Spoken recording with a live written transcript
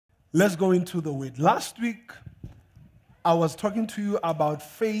Let's go into the word. Last week, I was talking to you about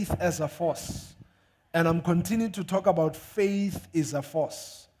faith as a force. And I'm continuing to talk about faith is a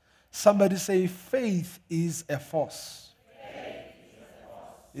force. Somebody say, faith is a force.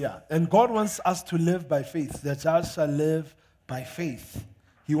 Yeah, and God wants us to live by faith. The just shall live by faith.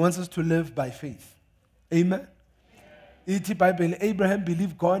 He wants us to live by faith. Amen? The Bible, Abraham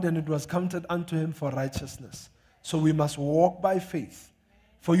believed God and it was counted unto him for righteousness. So we must walk by faith.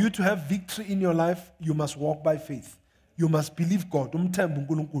 For you to have victory in your life, you must walk by faith. You must believe God.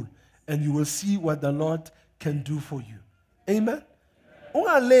 And you will see what the Lord can do for you. Amen? You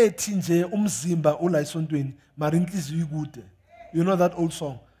know that old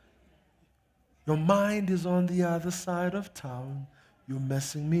song? Your mind is on the other side of town. You're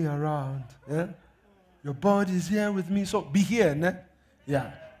messing me around. Yeah? Your body is here with me. So be here. Ne?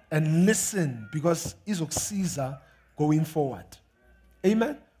 Yeah. And listen, because it's Caesar going forward.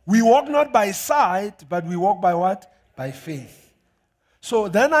 Amen? We walk not by sight, but we walk by what? By faith. So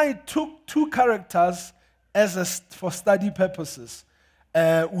then I took two characters for study purposes.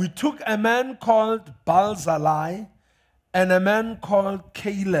 We took a man called Barzillai and a man called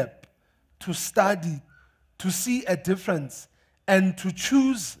Caleb to study, to see a difference, and to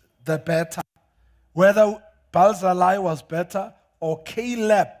choose the better. Whether Barzillai was better or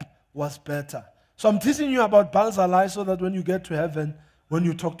Caleb was better. So I'm teaching you about Barzillai so that when you get to heaven, when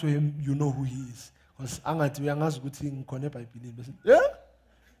you talk to him, you know who he is. Yeah?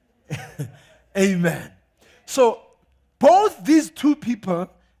 Amen. So both these two people,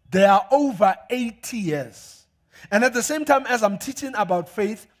 they are over 80 years. And at the same time as I'm teaching about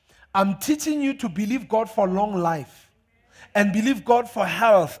faith, I'm teaching you to believe God for long life and believe God for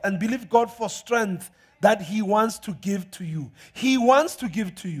health and believe God for strength that He wants to give to you. He wants to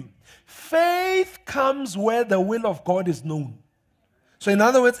give to you. Faith comes where the will of God is known. So in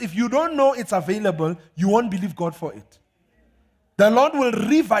other words, if you don't know it's available, you won't believe God for it. The Lord will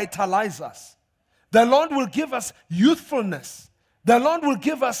revitalize us. The Lord will give us youthfulness. The Lord will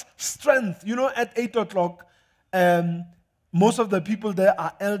give us strength. You know, at 8 o'clock, most of the people there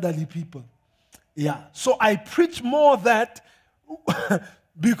are elderly people. Yeah. So I preach more of that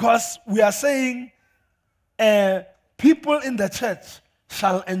because we are saying people in the church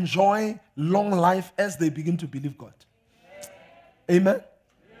shall enjoy long life as they begin to believe God. Amen?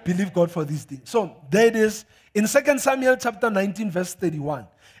 Believe God for these things. So there it is. In 2 Samuel chapter 19, verse 31,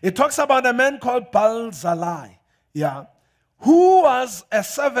 it talks about a man called Barzillai, who was a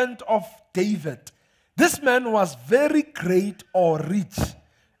servant of David. This man was very great or rich.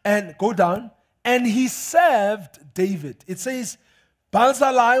 And go down. And he served David. It says,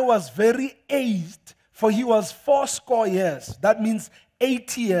 Barzillai was very aged, for he was 80 years. That means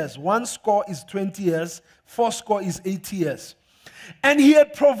 80 years. 1 score is 20 years. 4 score is 80 years. And he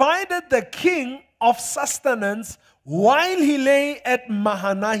had provided the king of sustenance while he lay at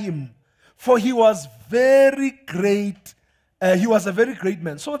Mahanaim, for he was very great. He was a very great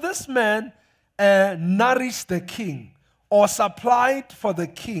man. So this man nourished the king, or supplied for the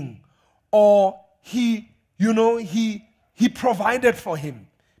king, or he provided for him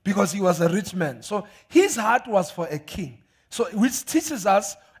because he was a rich man. So his heart was for a king. So which teaches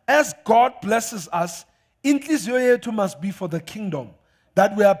us, as God blesses us, inhliziyyo yethu must be for the kingdom,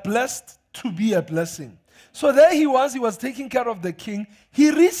 that we are blessed to be a blessing. So there he was taking care of the king. He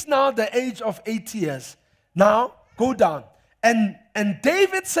reached now the age of 80 years. Now, go down. And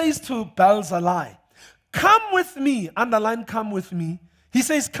David says to Barzillai, come with me, underline come with me. He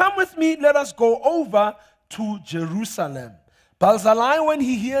says, come with me, let us go over to Jerusalem. Barzillai, when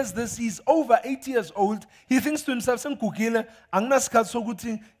he hears this, he's over 80 years old. He thinks to himself,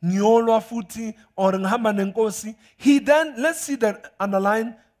 he then, let's see that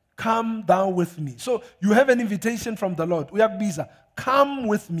underline, come down with me. So you have an invitation from the Lord. Come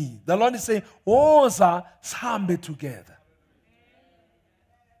with me. The Lord is saying, Oza sambe together.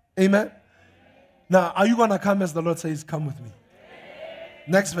 Amen. Now, are you going to come as the Lord says, come with me?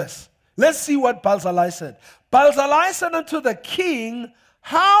 Next verse. Let's see what Barzillai said. Barzillai said unto the king,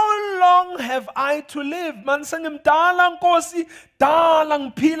 how long have I to live? Man sangim dalang kosi,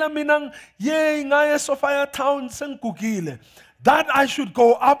 dalang pila minang ye ngaya Sophia town sengkukile, that I should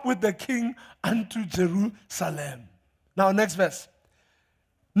go up with the king unto Jerusalem. Now, next verse.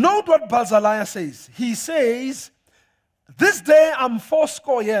 Note what Barzillai says. He says, this day I'm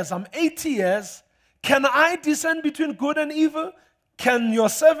 80 years, I'm 80 years. Can I discern between good and evil? Can your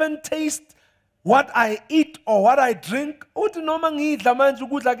servant taste what I eat or what I drink? What's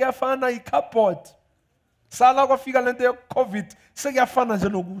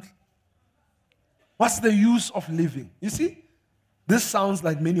the use of living? You see? This sounds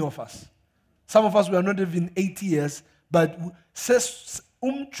like many of us. Some of us, we are not even 80 years, but says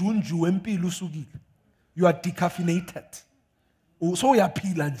you are decaffeinated. So you are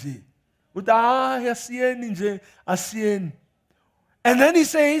nje. And then he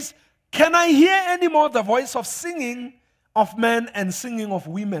says, can I hear any more the voice of singing of men and singing of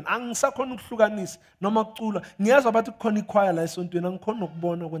women? Angisakhona ukuhlukanisa noma ukucula. Ngiyazwa bathi kukhona ichoir la esontweni angikhona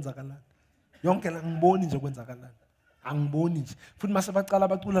ukubona kwenzakalani. Yonke la ngiboni nje kwenzakalani. Angiboni nje. Futhi mase bacala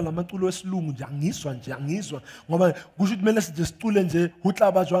bacula lamaculo wesilungu nje angizwa ngoba kusho ukuthi kumele sije sicule nje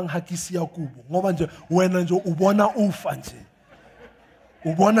uhlaba jwang hakisiya kubo ngoba nje wena nje ubona ufa nje.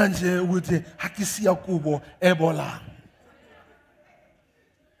 Ubona nje ukuthi hakisiya kubo ebola.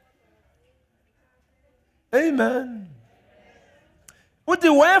 Amen.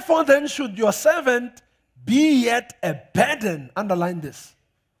 Wherefore then should your servant be yet a burden? Underline this.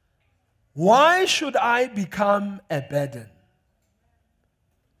 Why should I become a burden?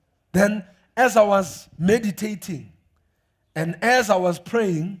 Then, as I was meditating and as I was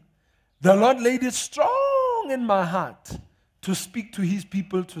praying, the Lord laid it strong in my heart to speak to his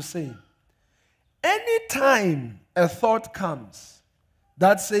people to say, anytime a thought comes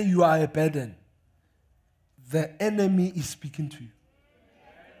that say you are a burden, the enemy is speaking to you.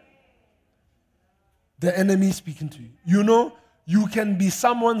 The enemy is speaking to you. You know, you can be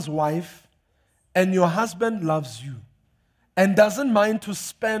someone's wife and your husband loves you and doesn't mind to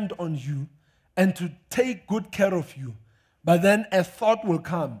spend on you and to take good care of you. But then a thought will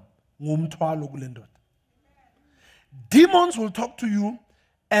come. Demons will talk to you,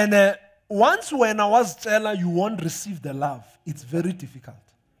 and once when I was jealous, you won't receive the love. It's very difficult.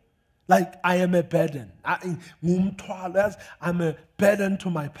 Like, I am a burden. I'm a burden to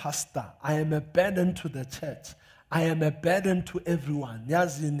my pastor. I am a burden to the church. I am a burden to everyone.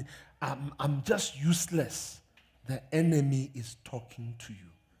 I'm just useless. The enemy is talking to you.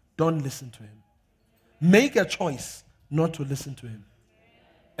 Don't listen to him. Make a choice not to listen to him.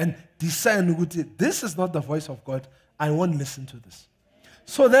 And discern with it. This is not the voice of God. I won't listen to this.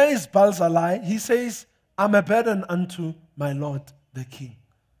 So there is Barzillai. He says, I'm a burden unto my Lord the King.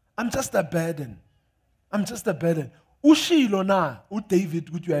 I'm just a burden. I'm just a burden. Ushilo na, David,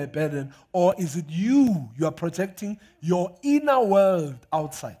 would you are a burden? Or is it you are projecting your inner world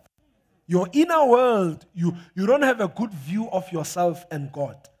outside? Your inner world, you don't have a good view of yourself and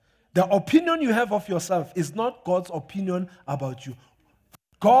God. The opinion you have of yourself is not God's opinion about you.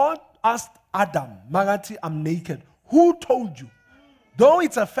 God asked Adam, Magati, I'm naked. Who told you? Though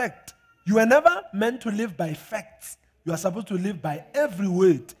it's a fact, you are never meant to live by facts. You are supposed to live by every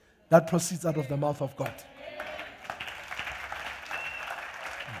word that proceeds out of the mouth of God.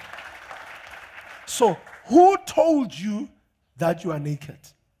 So, who told you that you are naked?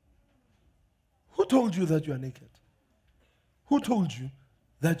 Who told you that you are naked? Who told you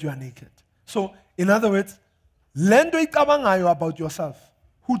that you are naked? So, in other words, lendo ikabangayo about yourself.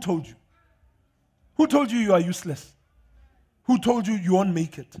 Who told you? Who told you you are useless? Who told you you won't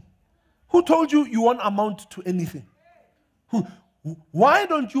make it? Who told you you won't amount to anything? Why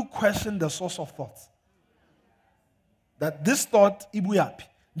don't you question the source of thoughts? That this thought ibuyapi.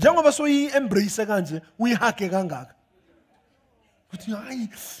 Njengoba so embrace kanje, uyihake kangaka. Uthi hayi,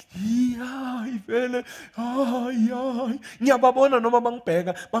 vele, ngiyababona noma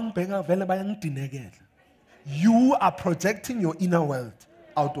bangibheka vele bayangidinekela. You are projecting your inner world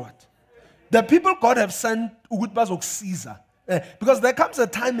outward. The people God have sent ukuthi bazokusiza. Because there comes a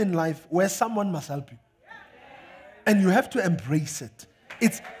time in life where someone must help you. And you have to embrace it.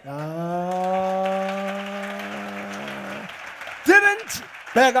 It's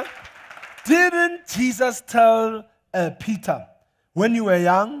didn't Jesus tell Peter, when you were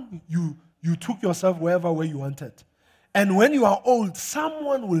young, you took yourself where you wanted. And when you are old,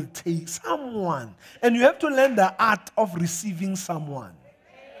 someone will take someone. And you have to learn the art of receiving someone.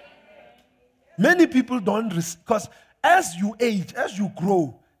 Many people don't receive, because as you age, as you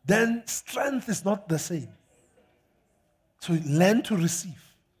grow, then strength is not the same. So learn to receive.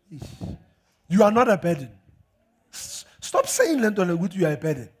 You are not a burden. Stop saying you are a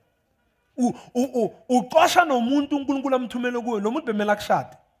burden. Ukosha nomuntu uNkulunkulu amthumele kuwe nomuntu bemela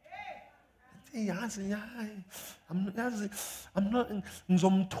kushada. I'm not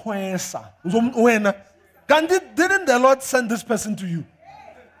ngizomthwesa. Wena kanti didn't the Lord send this person to you?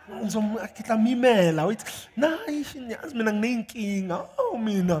 Ngizomimela wait. Yazi mina nginenkinga.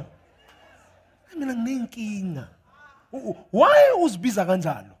 Mina nginenkinga. Why uzibiza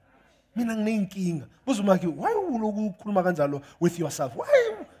kanjalo? Mina nginenkinga. Buzumaki, why uloku ukhuluma kanjalo with yourself? Why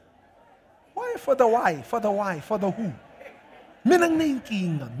for the why? For the why? For the who? Mina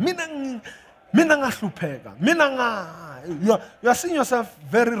nginenkinga. Mina ngahlupheka. You are seeing yourself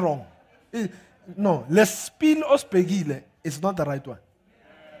very wrong. No, lespil ospegile is not the right one.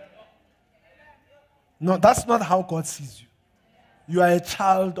 No, that's not how God sees you. You are a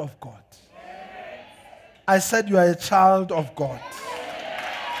child of God. I said you are a child of God.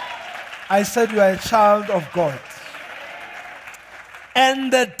 I said you are a child of God.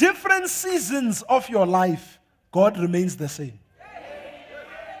 And the different seasons of your life, God remains the same.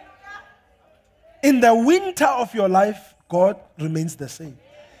 In the winter of your life, God remains the same.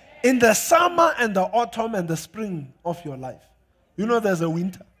 In the summer and the autumn and the spring of your life, you know there's a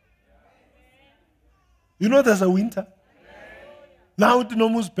winter. You know there's a winter. Now to know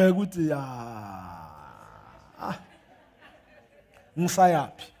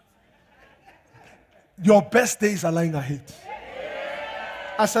your best days are lying ahead.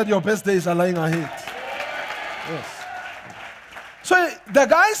 I said your best days are lying ahead. Yes. So the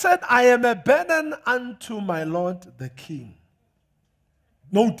guy said, I am a burden unto my Lord the King.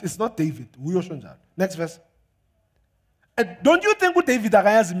 No, it's not David. Next verse. Don't you think David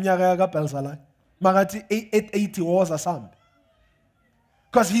Barzillai? Magati 880 was a psalm.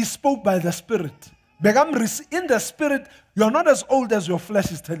 Because he spoke by the Spirit. In the Spirit, you are not as old as your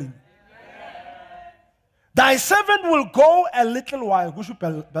flesh is telling you. Thy servant will go a little while.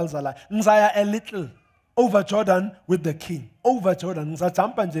 Barzillai. A little. Over Jordan with the king. Over Jordan.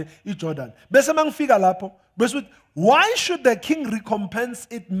 Jordan. Why should the king recompense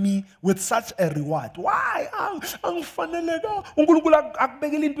me with such a reward? Why?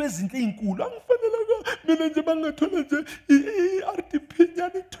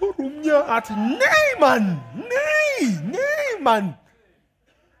 Nay, man.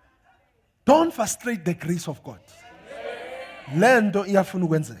 Don't frustrate the grace of God. Lendo iyafuna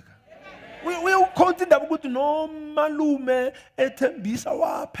ukwenzeka. We continue to no malume etembisa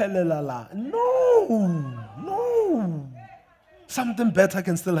waphelela la. No. Something better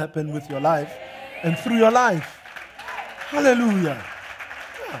can still happen with your life and through your life. Hallelujah.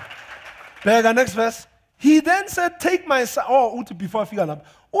 Yeah. Bega, next verse. He then said, take my son. Oh, before I figure out.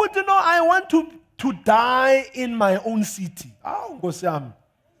 Oh, you know, I want to die in my own city. Oh, go Sam.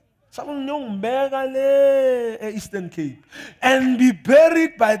 Eastern Cape, and be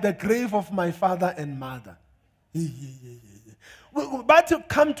buried by the grave of my father and mother. But to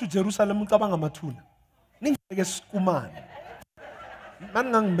come to Jerusalem, why?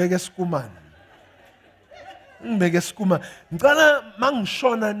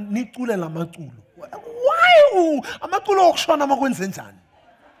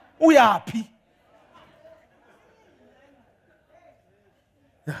 Happy.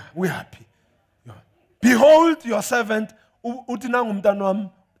 Yeah, we're happy. Yeah. Behold your servant,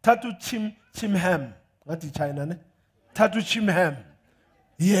 Tatu Chimham. What is China? Tatu Chimham.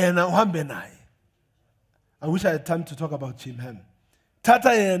 Yena uhambenai. I wish I had time to talk about Chimham. Tata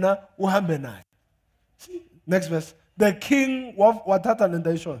yena uhambenai. Next verse. The king of Watata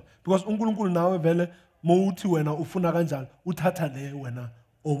Nendation. Because Ungulungul now vele mouti wena ufuna kanjani utata le wena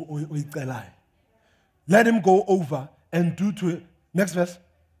oicelai. Let him go over and do to it. Next verse.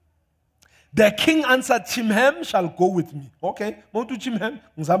 The king answered, Chimham shall go with me. Okay, go to Chimham,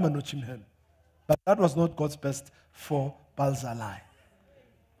 Ngzama no Chimham. But that was not God's best for Barzillai.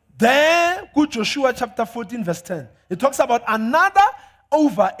 There, good Joshua chapter 14, verse 10. It talks about another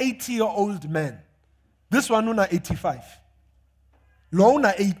over 80-year-old man. This one, Luna 85.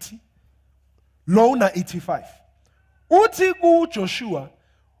 Lona 80. Lona 85. Uti ku Joshua,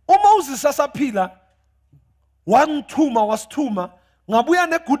 Moses asapila, one tuma was tuma, ngabuya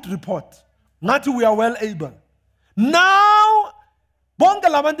ne good report. Not we are well able. Now, bonke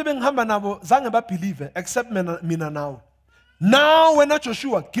labantu bengihamba nabo zange believe except mina now. Now, when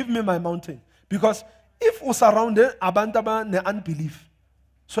Joshua, give me my mountain. Because if we surround abantu ne unbelief,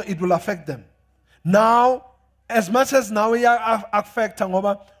 so it will affect them. Now, as much as now we are affect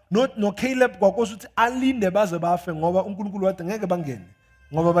ngoba no Caleb kwakusuthi alinde baze bafe ngoba uNkulunkulu wathi ngeke bangene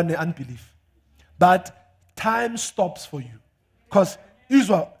ngoba bane unbelief. But time stops for you. Because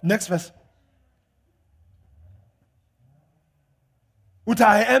Israel, next verse. Uta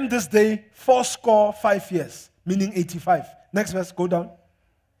I am this day 85 years, meaning 85. Next verse, go down.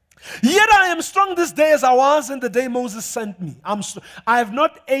 Yet I am strong this day as I was in the day Moses sent me. I have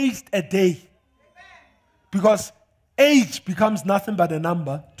not aged a day. Because age becomes nothing but a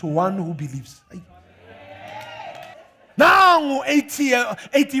number to one who believes. Now,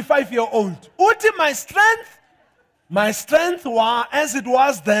 85-year-old. Uti my strength was as it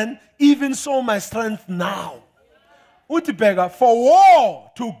was then, even so my strength now. Uti beggar, for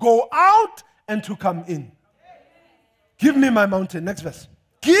war to go out and to come in. Give me my mountain. Next verse.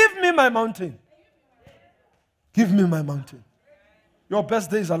 Give me my mountain. Give me my mountain. Your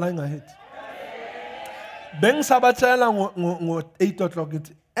best days are lying ahead. Beng sabatela 8 o'clock.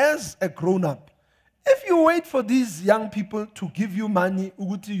 As a grown-up, if you wait for these young people to give you money,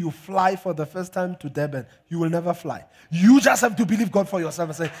 you fly for the first time to Durban, you will never fly. You just have to believe God for yourself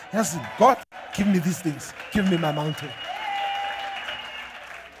and say, yes, God, give me these things. Give me my mountain.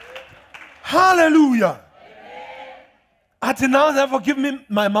 Hallelujah. Until now, therefore, give me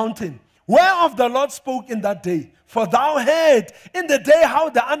my mountain. Whereof the Lord spoke in that day. For thou heard in the day how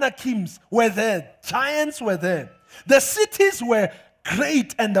the Anakims were there. Giants were there. The cities were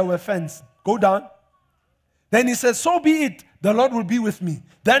great and they were fenced. Go down. Then he says, so be it, the Lord will be with me.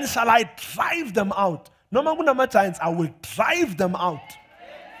 Then shall I drive them out. No matter giants, I will drive them out.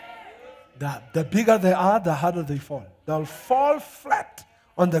 The bigger they are, the harder they fall. They'll fall flat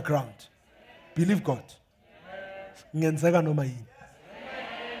on the ground. Believe God. Ngenzeka noma yini.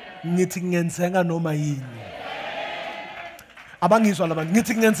 Ngithi ngenzeka noma yini. Abangizwa labantu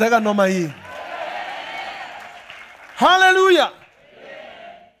ngithi ngenzeka noma yini. Hallelujah.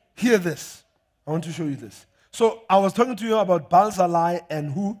 Hear this. I want to show you this. So I was talking to you about Barzillai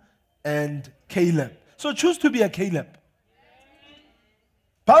and who? And Caleb. So choose to be a Caleb.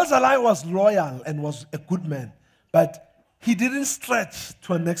 Barzillai was loyal and was a good man, but he didn't stretch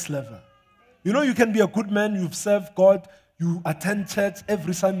to a next level. You know, you can be a good man, you've served God, you attend church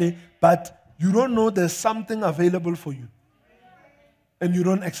every Sunday, but you don't know there's something available for you. And you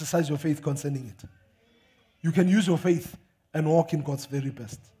don't exercise your faith concerning it. You can use your faith and walk in God's very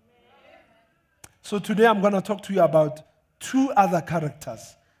best. So today I'm going to talk to you about 2 other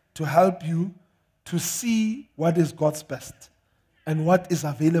characters to help you to see what is God's best and what is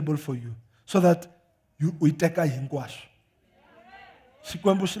available for you so that you uiteka hingwash. So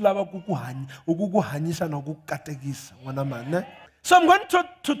I'm going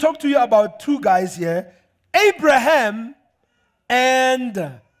to talk to you about 2 guys here, Abraham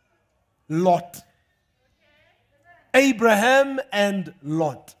and Lot. Abraham and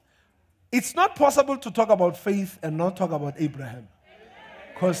Lot. It's not possible to talk about faith and not talk about Abraham,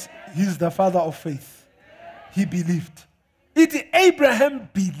 because he's the father of faith. He believed. Abraham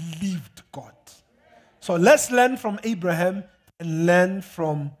believed God. So let's learn from Abraham and learn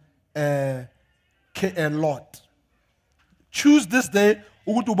from Lot. Choose this day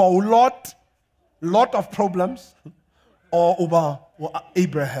lot of problems or over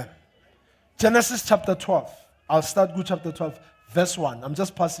Abraham. Genesis chapter 12. I'll start with chapter 12, verse 1. I'm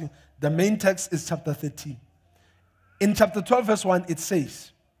just passing. The main text is chapter 13. In chapter 12, verse 1, it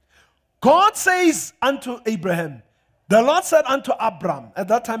says, God says unto Abraham, the Lord said unto Abram, at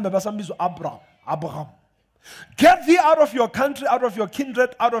that time, Abraham, get thee out of your country, out of your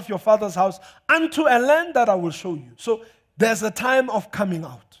kindred, out of your father's house, unto a land that I will show you. So there's a time of coming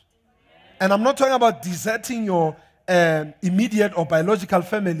out. And I'm not talking about deserting your immediate or biological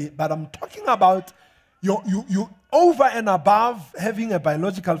family, but I'm talking about you over and above having a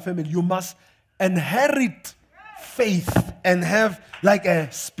biological family, you must inherit faith and have like a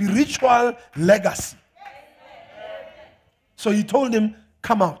spiritual legacy. So he told him,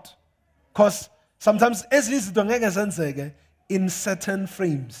 come out. Because sometimes in certain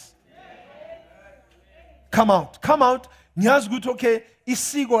frames. Come out. Come out. Nyazi ukuthi okay,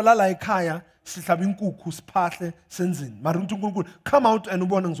 isiko la ekhaya sihlaba inkukhu siphahle senzini. Mara uNkulunkulu, come out and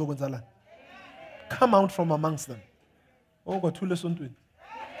ubone ngizokwenzala. Come out from amongst them. Oh, kwathule esontweni.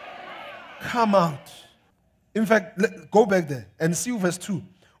 Come out. In fact, go back there and see verse 2.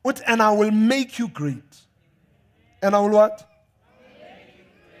 And I will make you great. And I will what?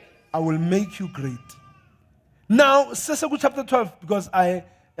 I will make you great. Now, Seseku chapter 12, because I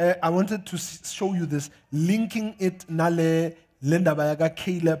wanted to show you this, linking it nale Lendabayaga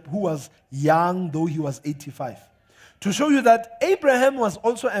Caleb, who was young, though he was 85. To show you that Abraham was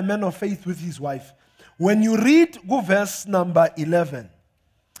also a man of faith with his wife. When you read, go verse number 11.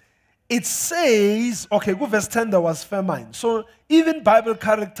 It says, okay, go verse 10, there was famine. So even Bible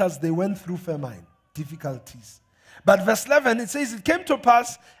characters, they went through famine, difficulties. But verse 11, it says, it came to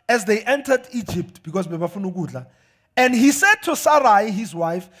pass as they entered Egypt, because and he said to Sarai, his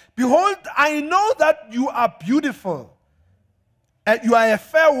wife, behold, I know that you are beautiful, and you are a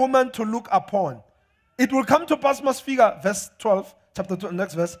fair woman to look upon. It will come to pass, must figure, verse 12, chapter 12,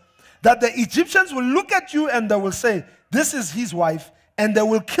 next verse, that the Egyptians will look at you and they will say, this is his wife, and they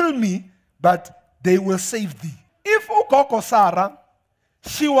will kill me, but they will save thee. If Ukoko Sarah,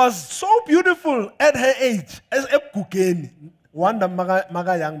 she was so beautiful at her age, as a kukeni, wanda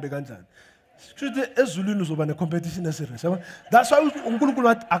maga young beganjan. Ezulwini uzoba ne competition eserious. That's why uNkulunkulu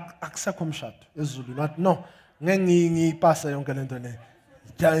wathi akusekho umshado ezulwini. Wathi no, ngeke ngiyipasa yonke lento le.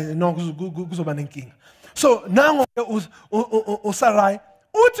 No kuzoba nenkinga. So now Sarai,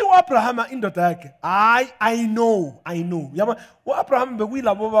 uthi uAbraham indoda yakhe, I know. Yaba uAbraham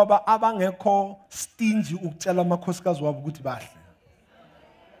bekuyilabo baba abangekho stingy ukutshela amakhosikazi wabo ukuthi bahle.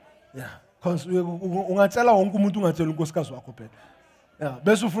 Yeah, because ungatshela wonke umuntu ungatshela unkosikazi wakho phela. Yeah,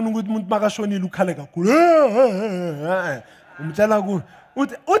 bese ufuna ukuthi umuntu makashonile ukhale kakhulu. Umtshela ku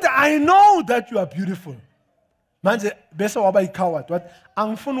uthi I know that you are beautiful. Manje bese waba icoward, what?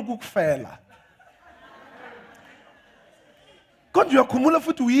 Angifuna ukukufela. God, uyakhumula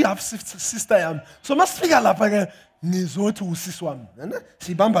futhi uyi-half sister yami. So masifika lapha ke nizothi usisi wami.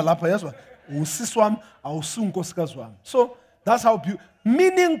 Sibamba lapha yezwa. Usisi wami awusi unkosikazi wami. So that's how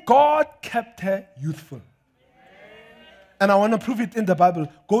meaning God kept her youthful. And I want to prove it in the Bible.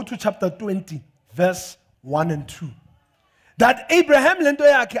 Go to chapter 20, verse 1 and 2. That Abraham lento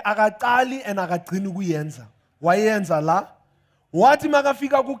yakhe akaqali and akagcina ukuyenza. Wayenza la. Wathi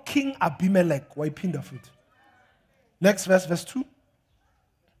makafika ku King Abimelech wayiphinda futhi. Next verse, verse 2.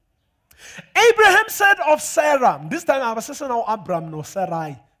 Abraham said of Sarah, this time I was saying now Abraham no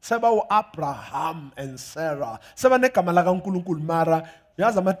Sarai. Seba Abraham and Sarah. Seba negama la kaNkulunkulu mara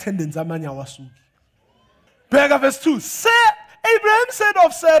yazi ama-tendency amanye awasuki. Bheka verse 2. Abraham said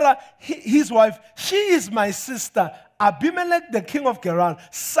of Sarah, his wife, she is my sister. Abimelech, the king of Gerar,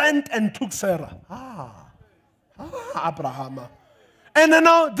 sent and took Sarah. Abraham. And then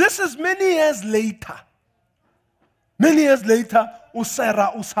now this is many years later. Many years later,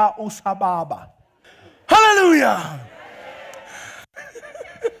 Sarah usababa. Hallelujah.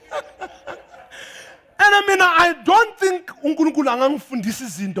 And I don't think uNkulunkulu angangifundisa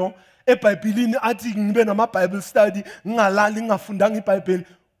izinto eBhayibhelini athi ngibe nama Bible study ngingalali ngingafundanga iBhayibheli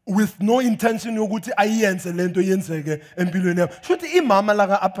with no intention yokuthi ayenze lento yenzeke empilweni yami. Shothi imama la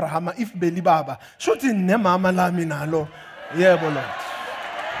kaAbrahama if belibaba. Shothi nemama lami nalo. Yebo Lord.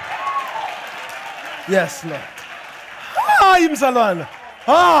 Yes Lord. Hayi mzalwana.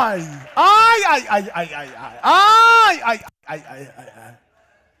 Hayi. Ay.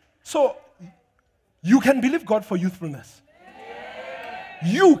 So you can believe God for youthfulness.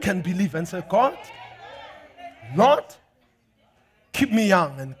 You can believe and say, God, Lord, keep me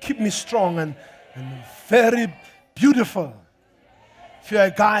young and keep me strong and very beautiful. If you're a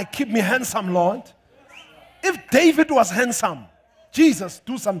guy, keep me handsome, Lord. If David was handsome, Jesus,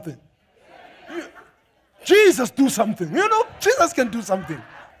 do something. Jesus, do something. You know, Jesus can do something.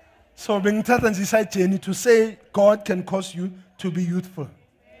 So, being Journey to say God can cause you to be youthful.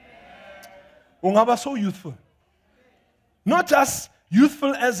 Ungaba so youthful. Not just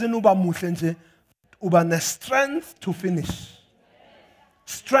youthful as in uba muhle uba ne strength to finish.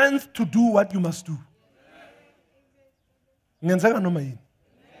 Strength to do what you must do. Ngenzeka noma yini.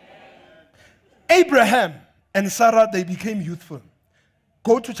 Abraham and Sarah, they became youthful.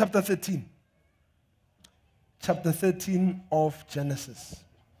 Go to chapter 13. Chapter 13 of Genesis.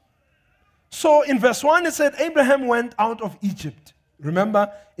 So in verse 1 it said Abraham went out of Egypt.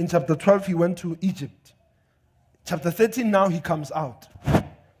 Remember in chapter 12 he went to Egypt. Chapter 13 now he comes out.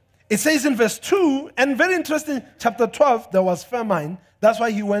 It says in verse 2, and very interesting, chapter 12 there was famine. That's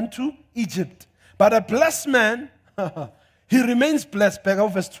why he went to Egypt. But a blessed man, he remains blessed. Back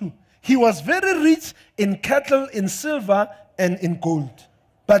up verse 2. He was very rich in cattle, in silver, and in gold.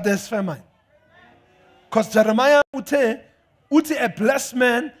 But there's famine. Because Jeremiah uthi a blessed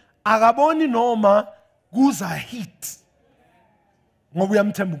man akaboni noma kuza heat. Ngoba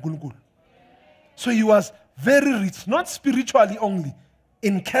uyamthemba uNkulunkulu. So he was very rich, not spiritually only,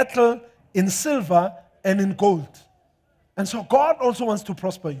 in cattle, in silver, and in gold. And so God also wants to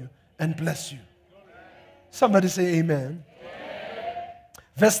prosper you and bless you. Somebody say amen.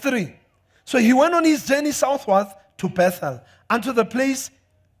 Verse 3. So he went on his journey southward to Bethel, unto the place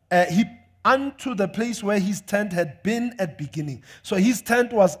where his tent had been at beginning. So his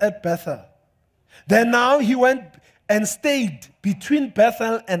tent was at Bethel. Then now he went and stayed between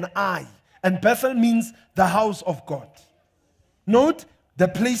Bethel and Ai. And Bethel means the house of God. Note the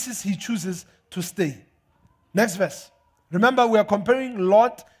places he chooses to stay. Next verse. Remember, we are comparing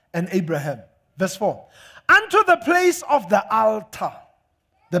Lot and Abraham. Verse 4. Unto the place of the altar.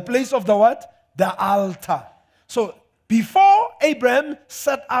 The place of the what? The altar. So, before Abraham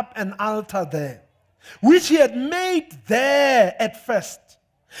set up an altar there, which he had made there at first.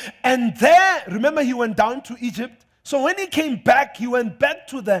 And there, remember he went down to Egypt. So when he came back, he went back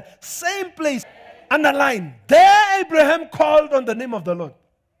to the same place. Underline, there Abraham called on the name of the Lord.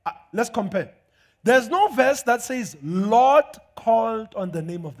 Let's compare. There's no verse that says, Lot called on the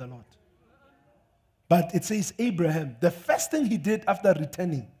name of the Lord. But it says Abraham, the first thing he did after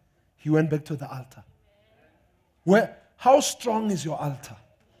returning, he went back to the altar. How strong is your altar?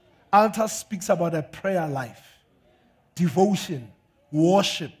 altar speaks about a prayer life, devotion,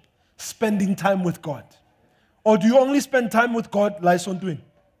 worship, spending time with God. Or do you only spend time with God like sontweni?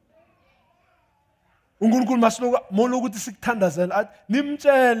 uNkulunkulu molo ukuthi sikuthandazela athi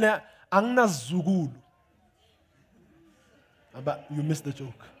nimtshele anginazizukulu. Aba you missed the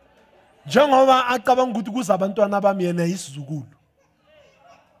joke. Njengoba acabanga ukuthi kuzabantwana bami yena isizukulu.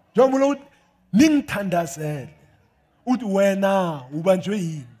 Njengoba ukuthi ningithandazele uthi wena ubanjwe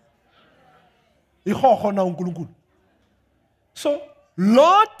yini? Ihoho na uNkulunkulu. So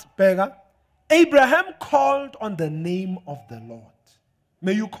Lord bega Abraham called on the name of the Lord.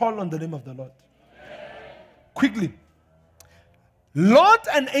 May you call on the name of the Lord. Quickly. Lot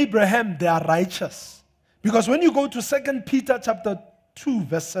and Abraham, they are righteous. Because when you go to 2 Peter chapter 2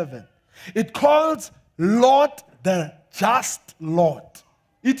 verse 7, it calls Lot the just Lord.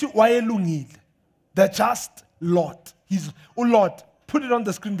 Iti wayelungile. The just Lord. He's Lord. Put it on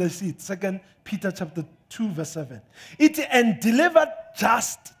the screen, they see it. 2 Peter chapter 2 verse 7. It and delivered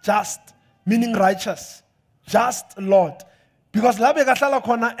just, meaning righteous. Just Lord. Because labe kahlala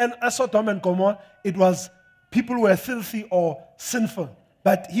khona en Sodom and Gomorrah, it was people were filthy or sinful.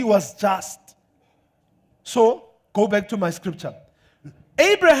 But he was just. So, go back to my scripture.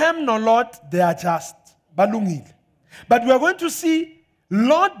 Abraham no Lot, they are just. Balungile. But we are going to see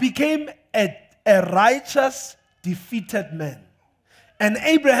Lot became a righteous, defeated man. And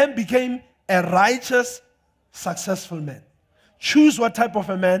Abraham became a righteous, successful man. Choose what type of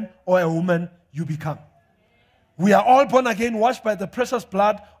a man or a woman you become. We are all born again, washed by the precious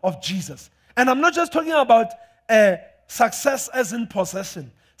blood of Jesus. And I'm not just talking about success as in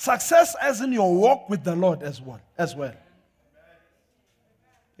possession. Success as in your walk with the Lord as well.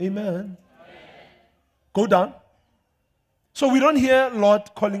 Amen. Go down. So we don't hear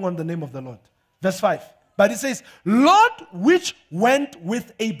Lot calling on the name of the Lord. Verse 5. But it says, Lot which went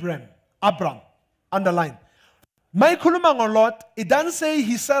with Abram, underline. My kulumang Lot, it doesn't say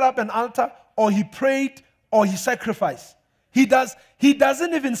he set up an altar or he prayed or he sacrificed. He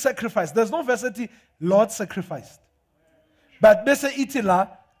doesn't even sacrifice. There's no verse that Lord sacrificed. But bese itila,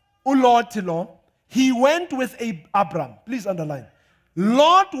 Lord, he went with Abram. Please underline.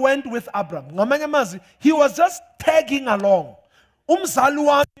 Lord went with Abram. He was just tagging along. Umzali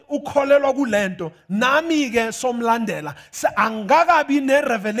wami ukholelwa kulento nami ke somlandela angakabi ne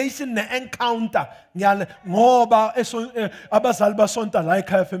revelation ne encounter ngiyale ngoba abazali basonta la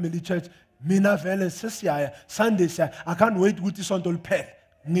ekhaya family church mina vele sesiyaya Sunday siya I can't wait ukuthi isonto liphele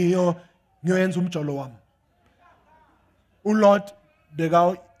ngiyoyenza umjolo wami. uLord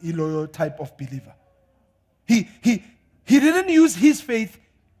beka iloyo type of believer. He didn't use his faith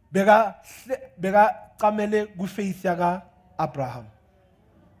beka qamele ku faith yaka Abraham.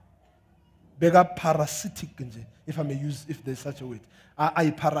 Bega parasitic, if I may use, if there's such a word. I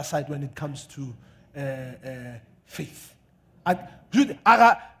parasite when it comes to faith.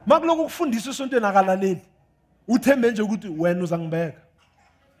 Magloku kufundisa sonto nakalaleli. Uthembe nje ukuthi wena uzangibeka.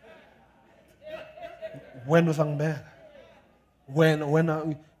 Wena uzangibeka.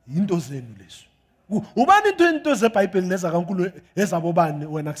 Wena into zenu leso. Ubani into zeBhayibheli neza kaNkulunkulu ezabobani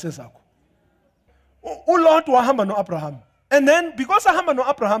wena kusezakho. uLot wahamba noAbraham. And then because ahamba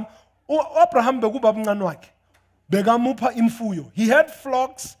noAbraham, Abraham bekuba mncane wakhe. Bekamupha imfuyo. He had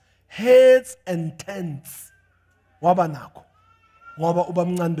flocks, herds and tents. Waba nakho. Ngoba uba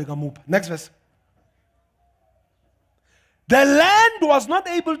mncane bekamupha. Next verse. The land was not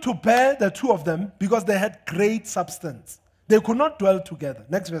able to bear the two of them because they had great substance. They could not dwell together.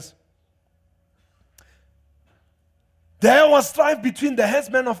 Next verse. There was strife between the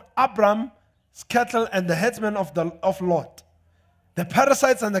headsmen of Abram's cattle and the headsmen of Lot. The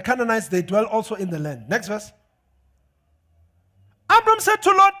Perizzites and the Canaanites, they dwell also in the land. Next verse. Abram said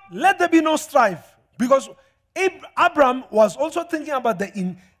to Lot, let there be no strife. Because Abram was also thinking about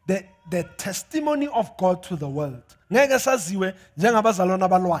the testimony of God to the world. Ngeke saziwe njengabazalwana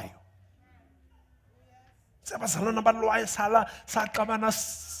balwayo. Sabazalwana balwayo sala saqabana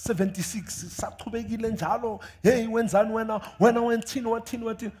 76 saqhubekile njalo. Hey wenzani wena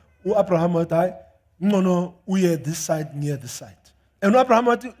wenthini uAbraham wathi ngcono uye this side near this side. And uAbraham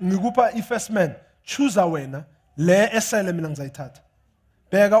wathi ngikupa ifirst man choose wena le esele mina ngizayithatha.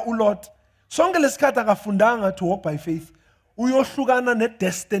 Bheka uLot sonke lesikhathi akafundanga to walk by faith uyohlukana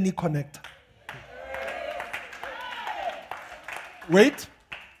ne-destiny connector. Wait,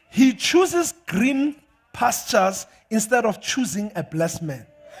 he chooses green pastures instead of choosing a blessed man.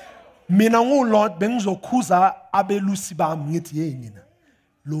 Mina nguLot bengizokhuza abelusi bami ngithi hey mina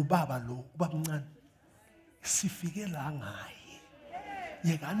lo baba lo ubamncane sifike la ngaye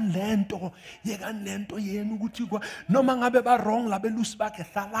yekani lento yenu ukuthi kwa noma ngabe ba wrong labelusi bakhe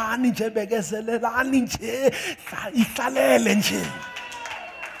hlalani nje bekezelelani nje ihlalele nje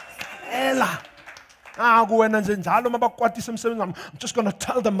ela kuwena nje njalo mabakwatisa emsebenzini I'm just going to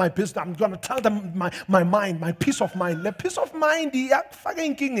tell them my business, I'm going to tell them my mind, my peace of mind. Le peace of mind iyakufaka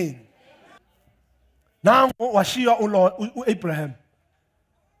inkingeni. Nango washiya uAbraham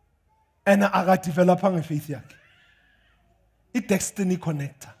and akadevelopa ngefaith yakhe. I-destiny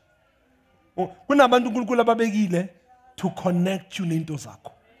connector. Kunabantu uNkulunkulu ababekile to connect you nento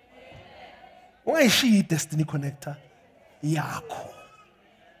zakho. Ungayishiya i-destiny connector yakho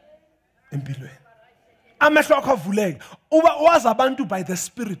empilweni. Amehlo akho avuleke. Uba wazi abantu by the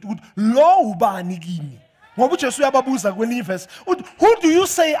Spirit ukuthi lo ubani kimi. Ngoba uJesu uyababuza kwelinye verse uthi who do you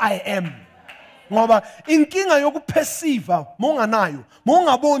say I am? Ngoba inkinga yokuperceive monganayo,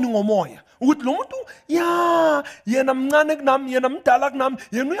 mongaboni ngomoya. Ukuthi lo muntu yena mncane kunami, yena mdala kunami,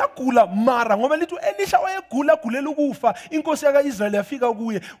 yena uyagula mara ngoba lithi Elisha wayegula gulela ukufa. Inkosi yakaIsrael yafika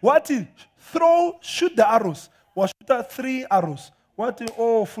kuye. Wathi shoot the arrows. Washuta 3 arrows. Wathi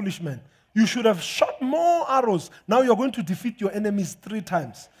oh foolish man. You should have shot more arrows. Now you're going to defeat your enemies 3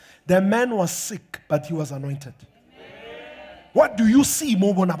 times. The man was sick, but he was anointed. What do you see,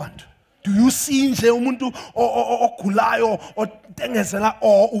 Mobonabantu? Do you see nje umuntu ogulayo otengezela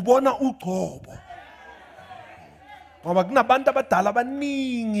ubona uqobo? Ngoba kunabantu abadala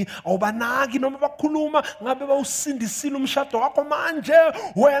abaningi awubanaki noma bakhuluma ngabe bawusindisile umshado wakho manje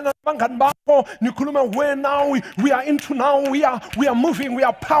wena bangani bakho nikhuluma wena we are into now we are moving we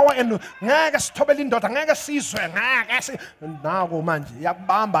are power and ngeke sithobela indoda ngeke sizwe ngeke nako manje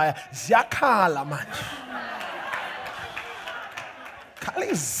yakubamba ziyakhala manje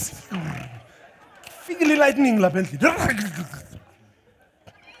khalizi figili lightning lapha endlini.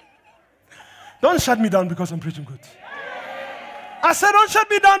 Don't shut me down because I'm preaching good. I said, don't shut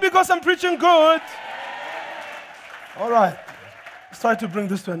me down because I'm preaching good. All right. Let's try to bring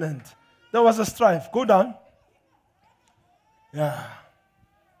this to an end. There was a strife. Go down. Yeah.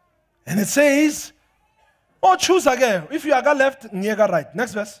 And it says, choose again. If you are left, Niega right.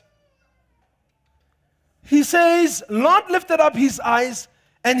 Next verse. He says, Lord lifted up his eyes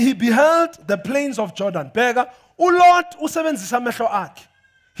and he beheld the plains of Jordan. Bega, Lord, usebenzisa amehlo akhe.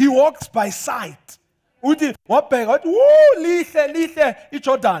 He walks by sight. Uthi wabheka uthi lihle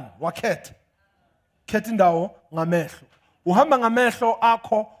iJordan wakhetha. Khetha indawo ngamehlo. Uhamba ngamehlo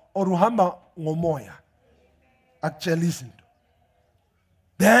akho or uhamba ngomoya. Akutshela izinto.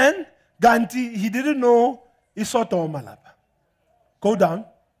 Then Ganti he didn't know iSodoma lapha. Go down.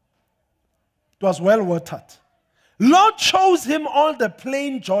 It was well watered. Lord chose him all the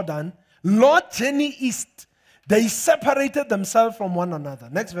plain Jordan. Lord journey east. They separated themselves from one another.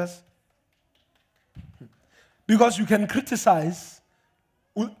 Next verse. Because you can criticize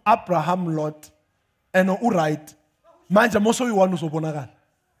Abraham, Lot, and right. Manje moso iwanu sobonakala.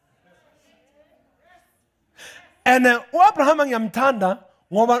 And Abraham ngiyamthanda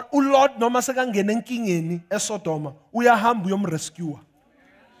ngoba uLot noma sekangena enkingeni eSodoma uyahamba uyomrescue.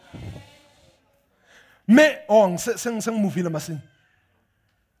 Sengimuvile masini.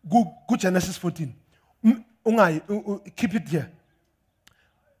 Ku Genesis 14. Keep it here.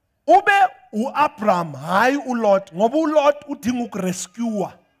 Ube uAbraham hayi uLot ngoba uLot udinga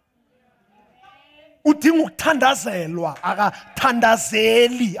ukurescue. Udinga ukuthandazelwa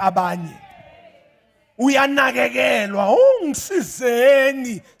akathandazeli abanye. Uyanakekelwa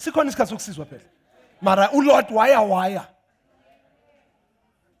ungisizeni. Sikhona isikhathi sokusizwa phela. Mara uLot waya.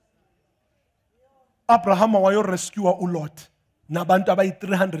 Abraham wayo rescue uLot. Nabantu abayi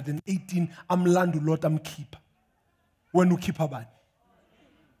 318 amlanda uLot amkhipha. When ukhipha bani?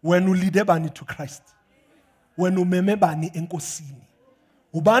 When ulide bani to Christ? When umeme bani enkosini?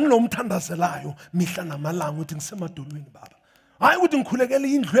 Ubani lo mthandazelayo mihla namalanga uthi ngisemadolweni baba. Hayi uthi ngikhulekele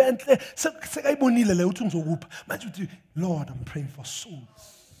indlu enhle sekayibonile le uthi ngizokupha. Manje uthi Lord I'm praying for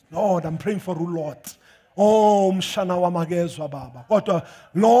souls. Lord I'm praying for uLot. Oh mshana wamakezwa baba. Kodwa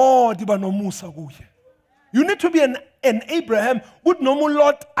Lord iba nomusa kuye. You need to be an Abraham. Good noma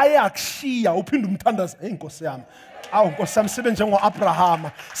uLot ayakushiya uphinde umthandaze inkosi yami. Awu nkosi yami sibe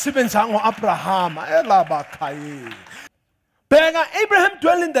njengoAbraham. Sibe njengoAbraham elabakhaye. Bega Abraham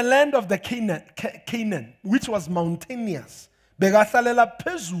dwelled in the land of the Canaan, which was mountainous. Begahlalela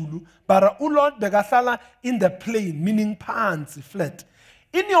phezulu, but uLot begahlala in the plain, meaning phansi, flat.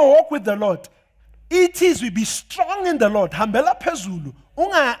 In your walk with the Lord, it is we be strong in the Lord. Hambela phezulu,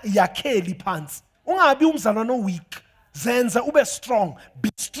 ungayakheli phansi. Ungabi umzalwane weak. Zenza ube strong. Be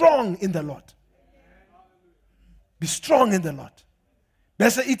strong in the Lord. Be strong in the Lord.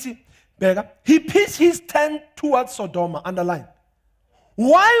 Bese iti bega. He pitched his tent towards Sodoma. Underline.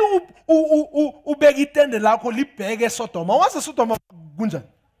 Why ubeka itende lakho libheke eSodoma? Wazi eSodoma kunjani?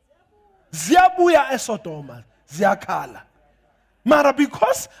 Ziyabuya eSodoma, ziyakhala. Mara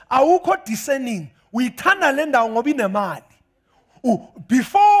because awukho discerning, uyithanda le ndawo ngoba inemali.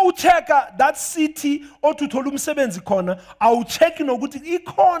 Before you check that city or to uthola umsebenzi khona, awucheck nokuthi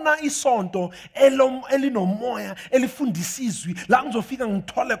ikhona isonto elinomoya elifundisa izwi la ngizofika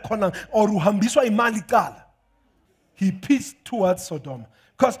ngithole khona or uhambiswa imali qala. He pitched towards Sodom.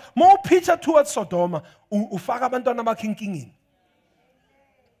 Because more pitcher towards Sodom, ufaka abantwana bakhe enkingeni.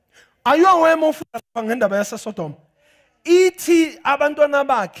 Are you aware mofuna ngendaba yase Sodom? Ithi abantwana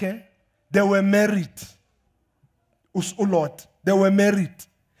bakhe, they were married. Lord, they were married.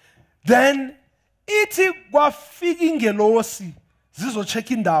 Then ithi kwafika ingelosi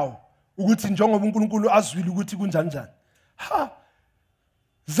zizocheck indawo ukuthi njengoba uNkulunkulu azwile ukuthi kunjani njani.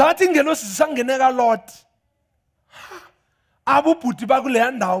 Zathi ingelosi zisangene kaLot. Abubhuti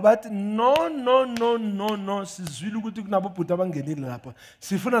bakuleya ndawo bathi no sizwile ukuthi kunabubhuti abangenile lapha.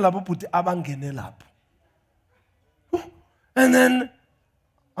 Sifuna labubhuti abangene lapha. And then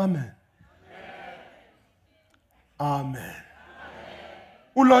amen. Amen.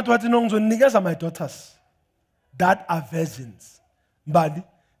 uLord wathi nongizonikeza my daughters that are virgins. But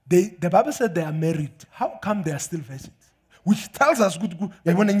the Bible said they are married. How come they are still virgins? Which tells us good.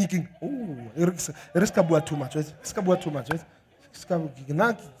 Yabona ngiking. Riskabua too much. Riskabua too much.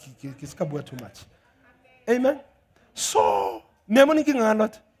 Riskabua too much. Amen. So, nemoni king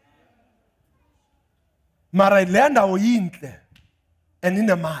anot. Mara ilenda oyinhle and in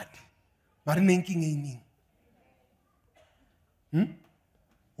the mad. Mara nenking ening.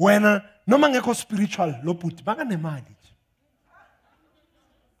 When no mangeko spiritual lo put banga nemali.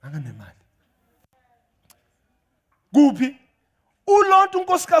 Banga nemali. Kuphi uLord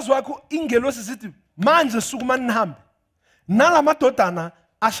unkosikazi wakho ingelosi sithi manje sukuma nihambe nalamadodana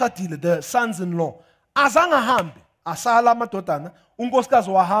ashadile the sons-in-law azanga hambe asala amadodana unkosikazi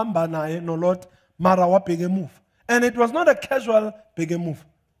wahamba naye no Lord mara wabheke move, and it was not a casual bheke move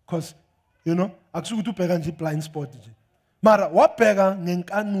because you know akusukuthi ubheka nje blind spot nje mara wabheka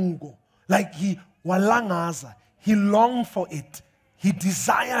ngenkanuko, like he walangaza, he longed for it, he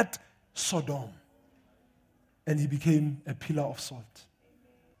desired Sodom. And he became a pillar of salt.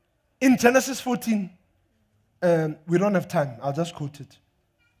 In Genesis 14, we don't have time, I'll just quote it.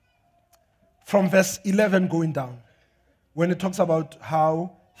 From verse 11 going down, when it talks about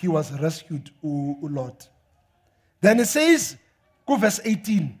how he was rescued, O Lord. Then it says, go verse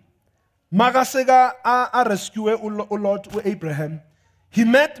 18, Magasega a rescue, O Lord, O Abraham. He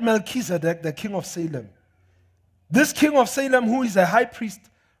met Melchizedek, the king of Salem. This king of Salem, who is a high priest,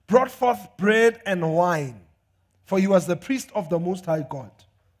 brought forth bread and wine. For he was the priest of the Most High God.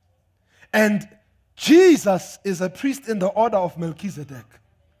 And Jesus is a priest in the order of Melchizedek.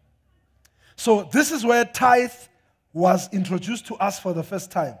 So this is where tithe was introduced to us for the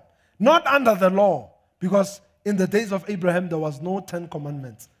first time. Not under the law, because in the days of Abraham there was no 10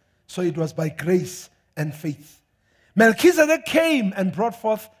 commandments. So it was by grace and faith. Melchizedek came and brought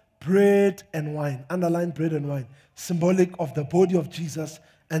forth bread and wine. Underline bread and wine. Symbolic of the body of Jesus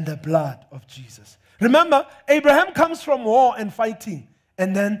and the blood of Jesus. Remember, Abraham comes from war and fighting,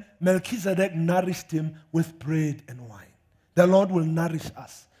 and then Melchizedek nourished him with bread and wine. The Lord will nourish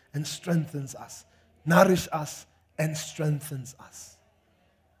us and strengthens us. Nourish us and strengthens us.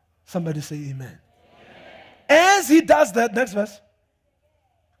 Somebody say amen. Amen. As he does that, next verse.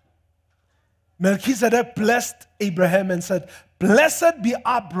 Melchizedek blessed Abraham and said, "Blessed be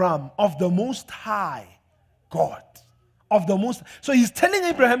Abram of the Most High God." Of the most. So he's telling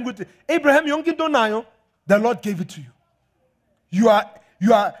Abraham, Abraham, the Lord gave it to you. You are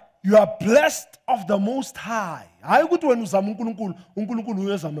blessed of the Most High. Of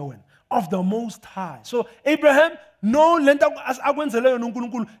the Most High. So Abraham,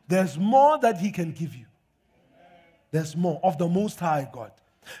 there's more that he can give you. There's more of the Most High God.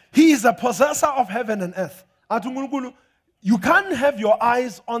 He is a possessor of heaven and earth. You can't have your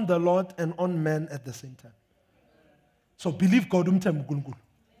eyes on the Lord and on man at the same time. So believe God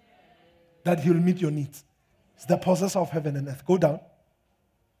that he will meet your needs. He's the possessor of heaven and earth. Go down.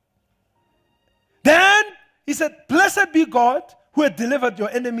 Then he said, "Blessed be God who had delivered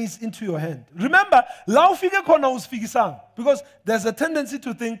your enemies into your hand." Remember, because there's a tendency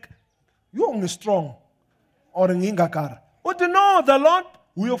to think you're only strong or ngingakara. But no, the Lord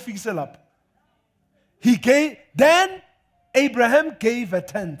will fix it up. He gave, then Abraham gave a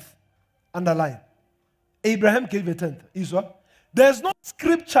tenth. Underline. Abraham gave a tenth. Israel. There's no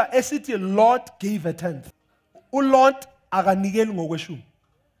scripture as it Lord gave a tenth. Lord aganigel ngoweshumi.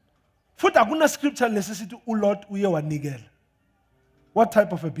 Futhi akuna scripture necessity uLord uye wanigela. What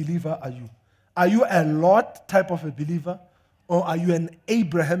type of a believer are you? Are you a Lot type of a believer? Or are you an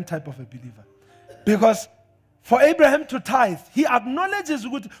Abraham type of a believer? Because for Abraham to tithe, he acknowledges,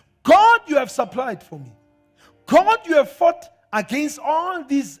 God, you have supplied for me. God, you have fought against all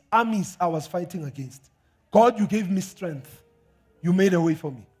these armies I was fighting against. God, you gave me strength. You made a way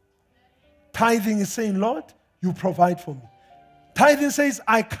for me. Tithing is saying, Lord, you provide for me. Tithing says,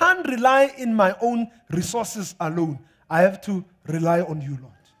 I can't rely in my own resources alone. I have to rely on you,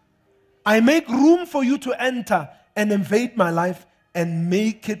 Lord. I make room for you to enter and invade my life and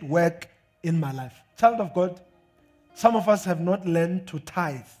make it work in my life. Child of God, some of us have not learned to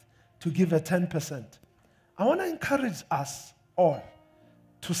tithe, to give a 10%. I want to encourage us all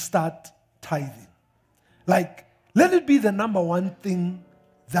to start tithing. Like, let it be the number one thing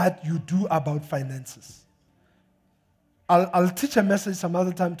that you do about finances. I'll teach a message some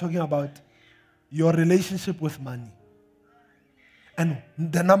other time talking about your relationship with money. And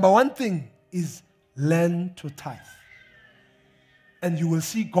the number one thing is learn to tithe. And you will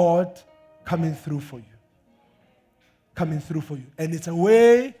see God coming through for you. Coming through for you. And it's a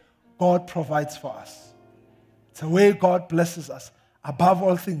way God provides for us. It's a way God blesses us. Above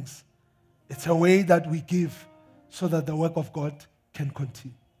all things, it's a way that we give so that the work of God can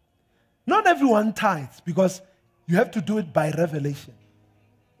continue. Not everyone tithes because you have to do it by revelation.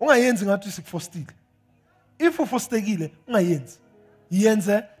 If you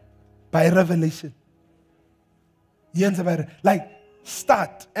yenze by revelation. Like,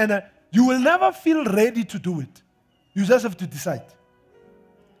 start. And you will never feel ready to do it. You just have to decide.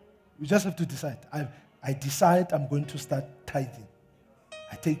 You just have to decide. I decide I'm going to start tithing.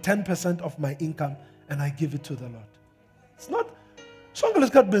 I take 10% of my income and I give it to the Lord. It's not. Sonke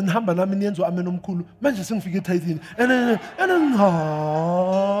lesikhathi benihamba nami niyenzo amen omkhulu manje sengifike tithing and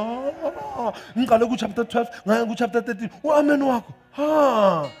ngiqale ku chapter 12 ngaya ku chapter 13 amen wakho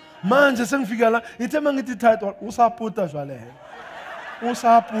manje sengifika la ithe mangithi tithe usaputa jwale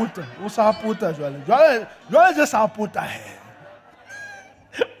usaputa jwale nje saputa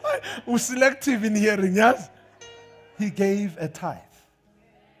selective in hearing. Yes, he gave a tithe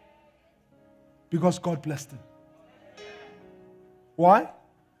because God blessed him. Why?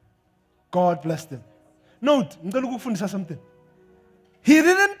 God blessed him. Note, I'm going to say something. He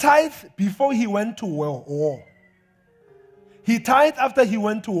didn't tithe before he went to war. He tithed after he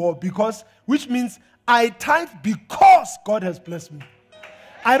went to war which means I tithe because God has blessed me.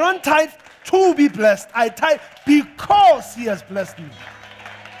 I don't tithe to be blessed. I tithe because he has blessed me.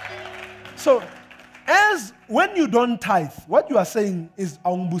 So, when you don't tithe, what you are saying is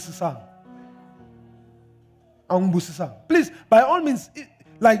aungbusisang. Please, by all means,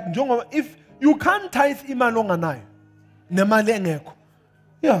 like if you can't tithe imalonga nayo, nemali engekho.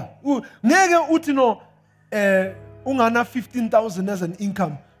 Yeah, ngeke uthi no ungana 15,000 as an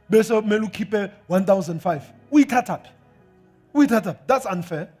income, bese melu keep 1,500. Uyithatha. That's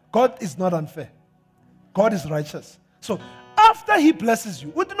unfair. God is not unfair. God is righteous. So after he blesses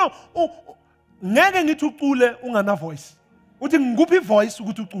you, uthi no ngeke ngithi ucule ungana voice. Uthi ngikuphi voice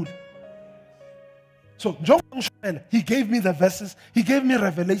ukuthi ucule. So, he gave me the verses, he gave me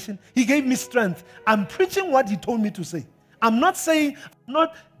revelation, he gave me strength. I'm preaching what he told me to say. I'm not saying,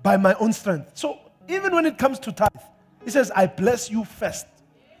 not by my own strength. So, even when it comes to tithe, he says, I bless you first.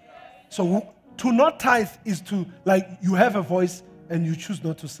 So, to not tithe is to, like, you have a voice and you choose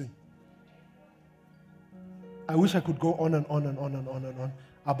not to sing. I wish I could go on and on and on and on and on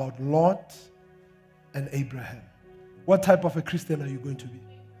about Lot and Abraham. What type of a Christian are you going to be?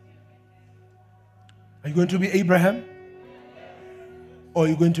 Are you going to be Abraham? Or are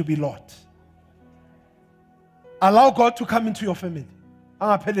you going to be Lot? Allow God to come into your family.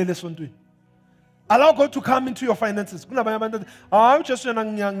 Allow God to come into your finances. I'm just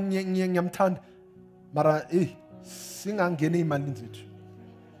hallelujah.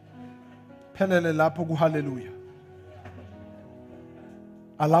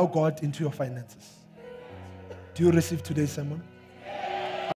 Allow God into your finances. Do you receive today's sermon?